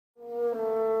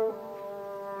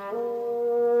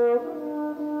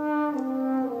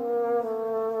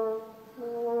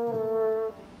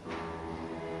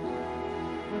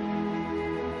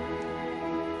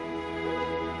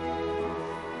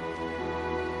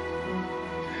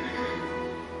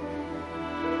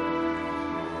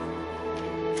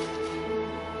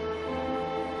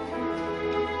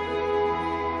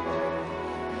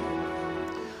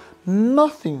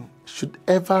Nothing should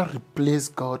ever replace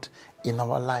God in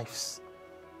our lives.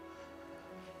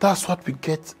 That's what we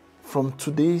get from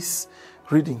today's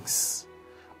readings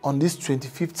on this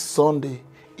 25th Sunday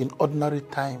in ordinary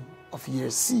time of year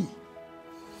C.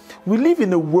 We live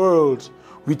in a world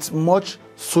with much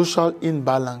social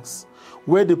imbalance,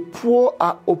 where the poor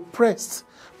are oppressed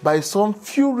by some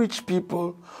few rich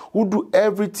people who do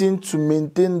everything to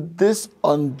maintain this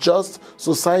unjust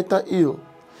societal ill.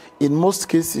 In most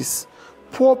cases,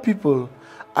 poor people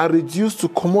are reduced to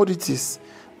commodities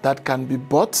that can be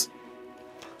bought,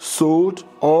 sold,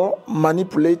 or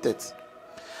manipulated.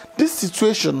 This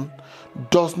situation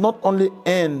does not only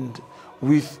end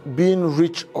with being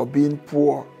rich or being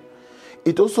poor.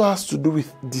 It also has to do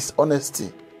with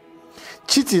dishonesty.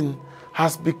 Cheating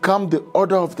has become the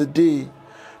order of the day.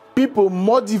 People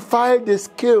modify the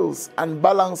scales and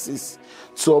balances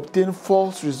to obtain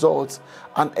false results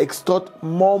and extort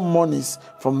more monies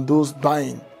from those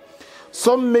buying.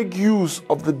 Some make use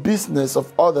of the business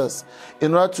of others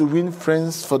in order to win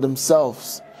friends for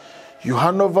themselves. You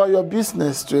hand over your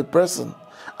business to a person,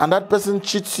 and that person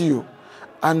cheats you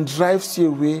and drives you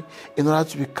away in order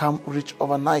to become rich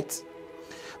overnight.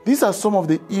 These are some of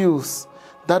the ills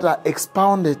that are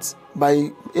expounded by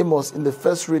Amos in the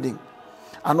first reading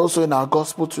and also in our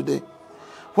gospel today.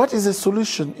 What is the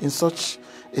solution in such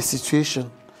a situation?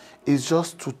 Is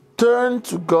just to turn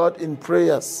to God in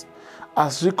prayers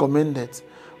as recommended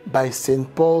by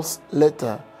St. Paul's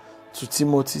letter to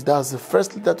Timothy. That's the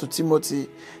first letter to Timothy,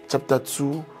 chapter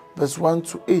 2, verse 1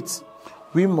 to 8.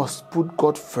 We must put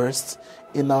God first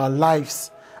in our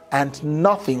lives, and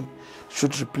nothing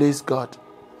should replace God.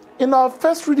 In our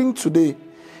first reading today,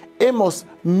 Amos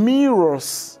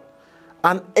mirrors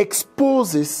and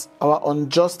exposes our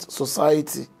unjust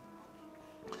society.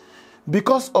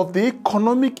 Because of the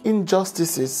economic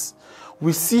injustices,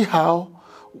 we see how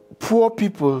poor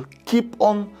people keep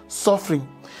on suffering.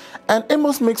 And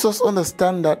Amos makes us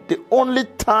understand that the only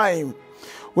time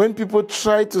when people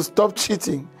try to stop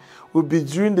cheating will be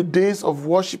during the days of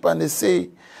worship, and they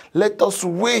say, let us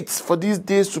wait for these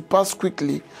days to pass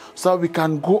quickly so that we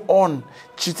can go on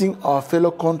cheating our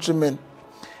fellow countrymen.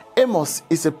 Amos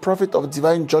is a prophet of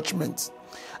divine judgment,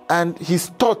 and his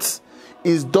thought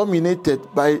is dominated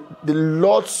by the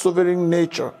Lord's sovereign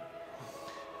nature.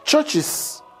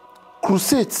 Churches,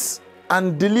 crusades,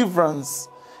 and deliverance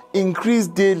increase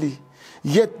daily,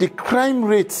 yet the crime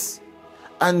rates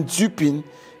and duping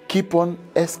keep on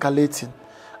escalating.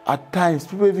 At times,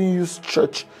 people even use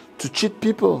church to cheat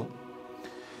people.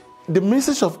 The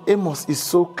message of Amos is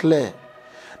so clear.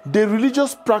 The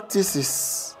religious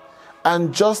practices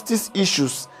and justice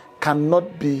issues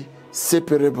cannot be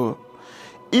separable.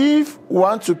 If we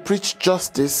want to preach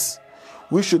justice,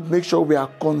 we should make sure we are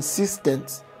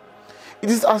consistent. It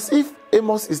is as if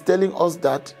Amos is telling us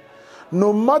that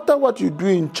no matter what you do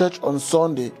in church on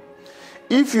Sunday,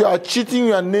 if you are cheating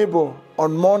your neighbor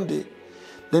on Monday,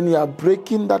 then you are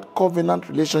breaking that covenant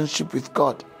relationship with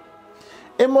God.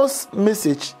 Amos'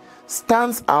 message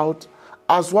stands out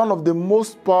as one of the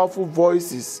most powerful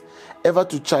voices ever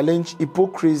to challenge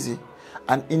hypocrisy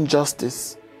and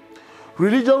injustice.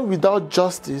 Religion without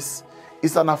justice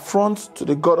is an affront to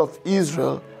the God of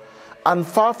Israel, and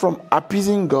far from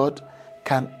appeasing God,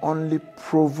 can only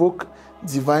provoke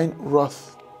divine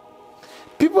wrath.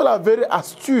 People are very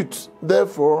astute,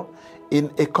 therefore,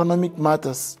 in economic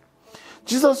matters.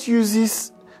 Jesus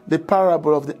uses the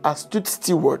parable of the astute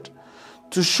steward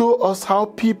to show us how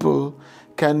people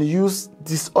can use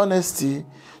dishonesty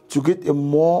to get a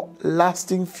more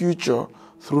lasting future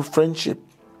through friendship.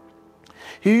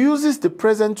 He uses the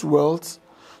present wealth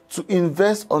to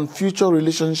invest on future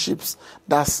relationships.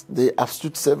 That's the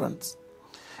astute servant.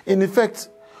 In effect,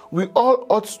 we all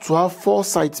ought to have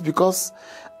foresight, because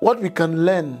what we can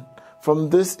learn from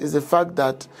this is the fact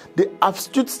that the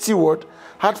astute steward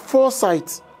had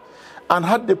foresight and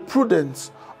had the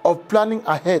prudence of planning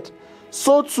ahead.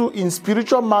 So too in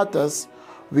spiritual matters,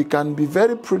 we can be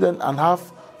very prudent and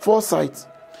have foresight.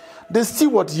 The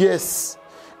steward, yes,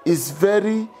 is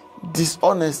very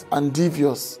dishonest and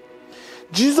devious.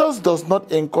 Jesus does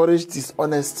not encourage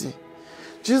dishonesty.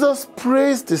 Jesus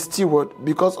praised the steward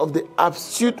because of the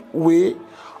astute way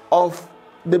of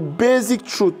the basic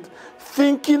truth,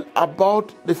 thinking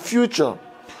about the future.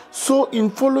 So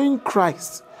in following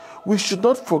Christ, we should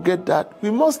not forget that we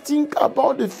must think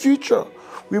about the future.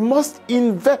 We must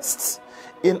invest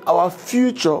in our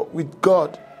future with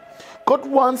God. God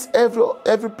wants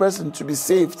every person to be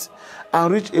saved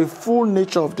and reach a full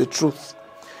nature of the truth.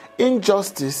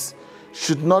 Injustice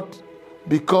should not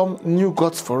become new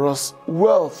gods for us.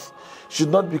 Wealth should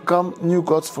not become new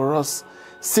gods for us.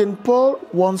 St. Paul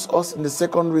warns us in the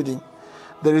second reading,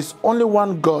 there is only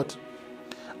one God,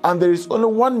 and there is only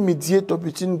one mediator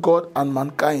between God and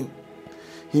mankind,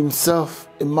 himself,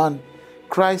 a man,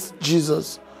 Christ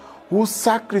Jesus, who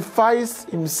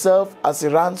sacrificed himself as a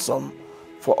ransom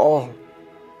for all.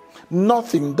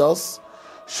 Nothing thus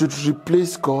should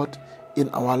replace God in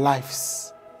our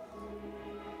lives.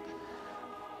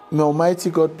 May Almighty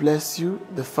God bless you,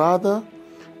 the Father,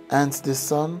 and the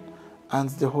Son, and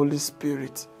the Holy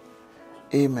Spirit.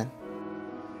 Amen.